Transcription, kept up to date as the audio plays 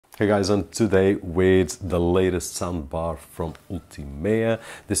Hey guys, and today with the latest soundbar from Ultimea.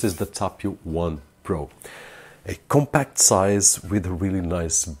 This is the Tapio 1 Pro. A compact size with a really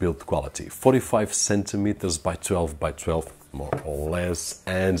nice build quality. 45 centimeters by 12 by 12, more or less.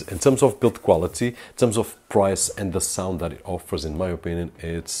 And in terms of build quality, in terms of price and the sound that it offers, in my opinion,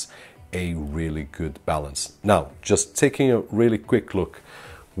 it's a really good balance. Now, just taking a really quick look.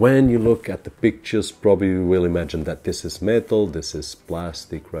 When you look at the pictures, probably you will imagine that this is metal, this is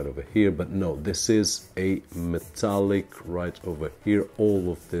plastic right over here, but no, this is a metallic right over here. All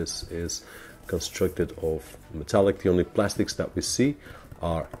of this is constructed of metallic. The only plastics that we see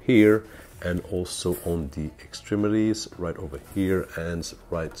are here and also on the extremities right over here and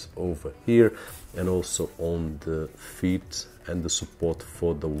right over here, and also on the feet and the support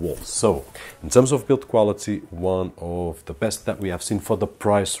for the wall. So in terms of build quality, one of the best that we have seen for the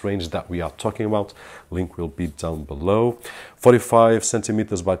price range that we are talking about. Link will be down below. 45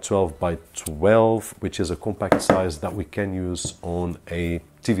 centimeters by 12 by 12, which is a compact size that we can use on a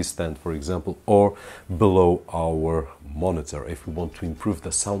TV stand, for example, or below our monitor if we want to improve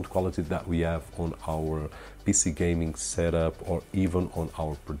the sound quality that we have on our PC gaming setup or even on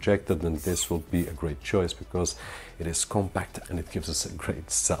our projector. Then this will be a great choice because it is compact and it gives us a great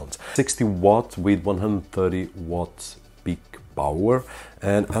sound. 60 watt with 130 watt peak power,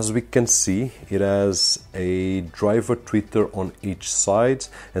 and as we can see, it has a driver tweeter on each side,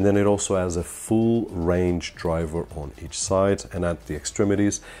 and then it also has a full range driver on each side, and at the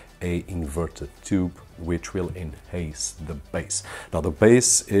extremities a inverted tube which will enhance the bass. Now the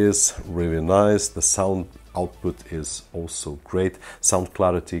bass is really nice, the sound output is also great, sound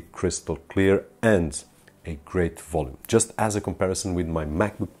clarity crystal clear, and a great volume. Just as a comparison with my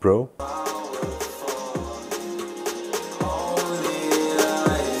MacBook Pro,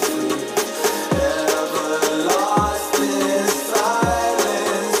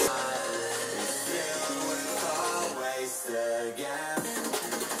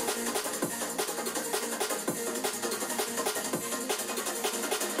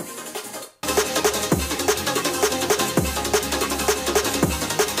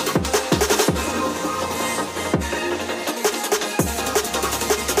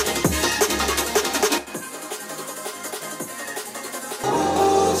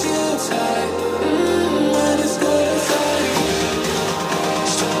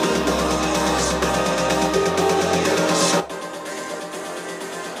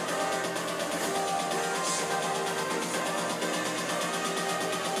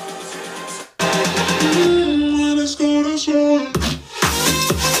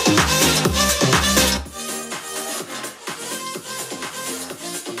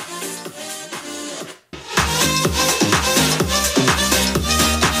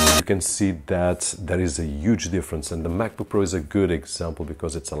 you can see that there is a huge difference, and the MacBook Pro is a good example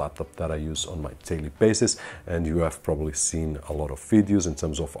because it's a laptop that I use on my daily basis, and you have probably seen a lot of videos. In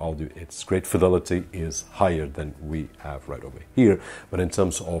terms of audio, its great fidelity is higher than we have right over here, but in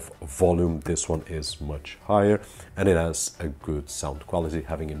terms of volume, this one is much higher, and it has a good sound quality,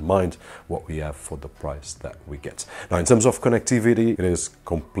 having in mind what we have for the price that we get. Now in terms of connectivity, it is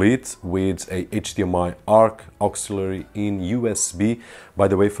complete with a HDMI ARC, auxiliary in, USB. By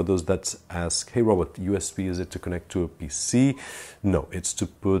the way, for those that ask, hey Robert, USB, is it to connect to a PC? No, it's to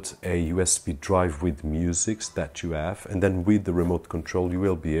put a USB drive with musics that you have, and then with the remote control you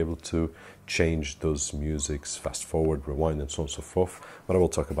will be able to change those musics, fast forward, rewind, and so on and so forth, but I will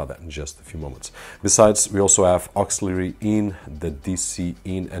talk about that in just a few moments. Besides, we also have auxiliary in, the DC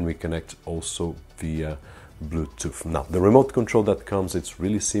in, and we connect also via Bluetooth. Now the remote control that comes, it's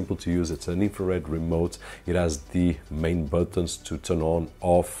really simple to use. It's an infrared remote. It has the main buttons to turn on,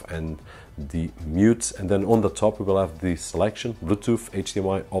 off, and the mute, and then on the top we will have the selection: Bluetooth,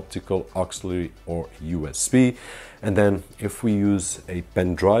 HDMI, optical, auxiliary, or USB. And then if we use a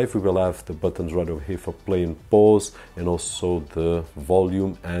pen drive, we will have the buttons right over here for play and pause, and also the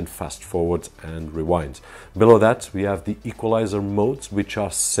volume and fast forward and rewind. Below that we have the equalizer modes, which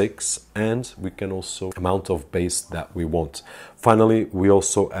are 6, and we can also amount of bass that we want. Finally, we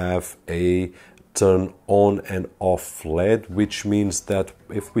also have a turn on and off LED, which means that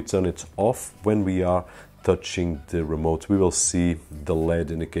if we turn it off when we are touching the remote, we will see the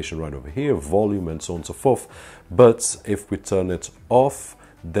LED indication right over here, volume, and so on and so forth. But if we turn it off,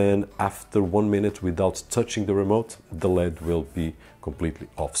 then after 1 minute without touching the remote, the LED will be completely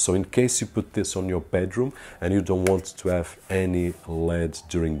off. So in case you put this on your bedroom and you don't want to have any LED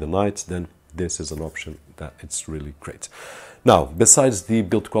during the night, then this is an option that it's really great. Now, besides the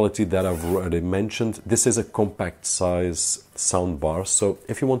build quality that I've already mentioned, this is a compact size soundbar. So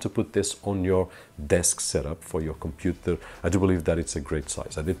if you want to put this on your desk setup for your computer, I do believe that it's a great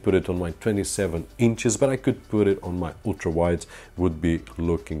size. I did put it on my 27 inches, but I could put it on my ultra wide, would be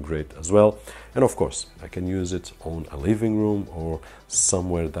looking great as well. And of course, I can use it on a living room or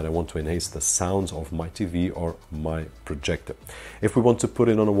somewhere that I want to enhance the sounds of my TV or my projector. If we want to put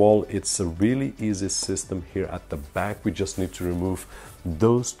it on a wall, it's a really easy system here at the back. We just need to remove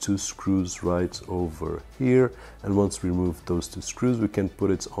those two screws right over here, and once we remove those two screws, we can put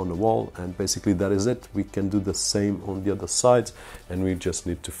it on the wall, and basically that is it. We can do the same on the other side, and we just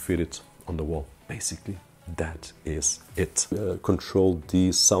need to fit it on the wall. Basically that is it. Control the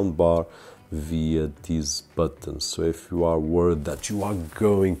soundbar via these buttons. So if you are worried that you are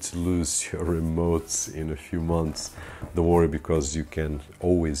going to lose your remotes in a few months, don't worry, because you can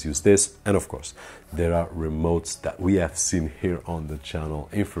always use this. And of course, there are remotes that we have seen here on the channel,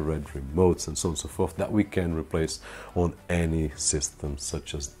 infrared remotes and so on and so forth, that we can replace on any system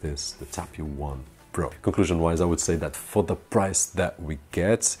such as this, the Tapio 1 Pro. Conclusion wise, I would say that for the price that we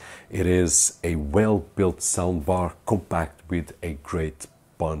get, it is a well-built soundbar, compact with a great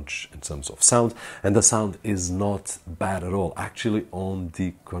punch in terms of sound, and the sound is not bad at all. Actually, on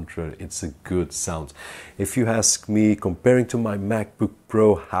the contrary, it's a good sound. If you ask me, comparing to my MacBook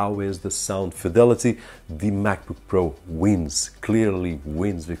Pro, how is the sound fidelity, the MacBook Pro wins, clearly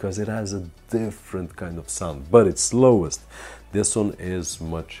wins, because it has a different kind of sound, but it's lowest. This one is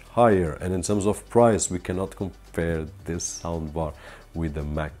much higher, and in terms of price, we cannot compare this soundbar with the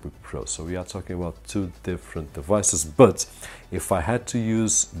MacBook Pro. So we are talking about two different devices. But if I had to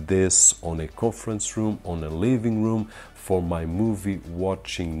use this on a conference room, on a living room, for my movie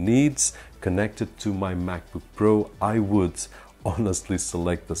watching needs, connected to my MacBook Pro, I would honestly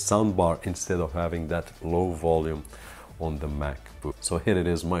select the soundbar instead of having that low volume on the MacBook. So here it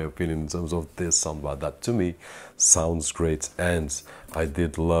is, my opinion in terms of this soundbar, that to me sounds great, and I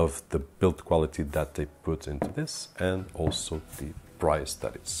did love the build quality that they put into this, and also the price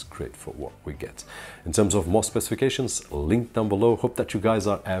that it's great for what we get. In terms of more specifications, link down below. Hope that you guys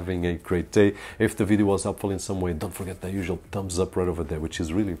are having a great day. If the video was helpful in some way, don't forget the usual thumbs up right over there, which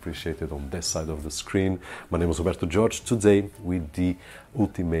is really appreciated on this side of the screen. My name is Roberto Jorge, today with the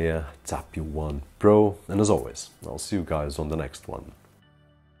Ultimea Tapio 1 Pro, and as always, I'll see you guys on the next one.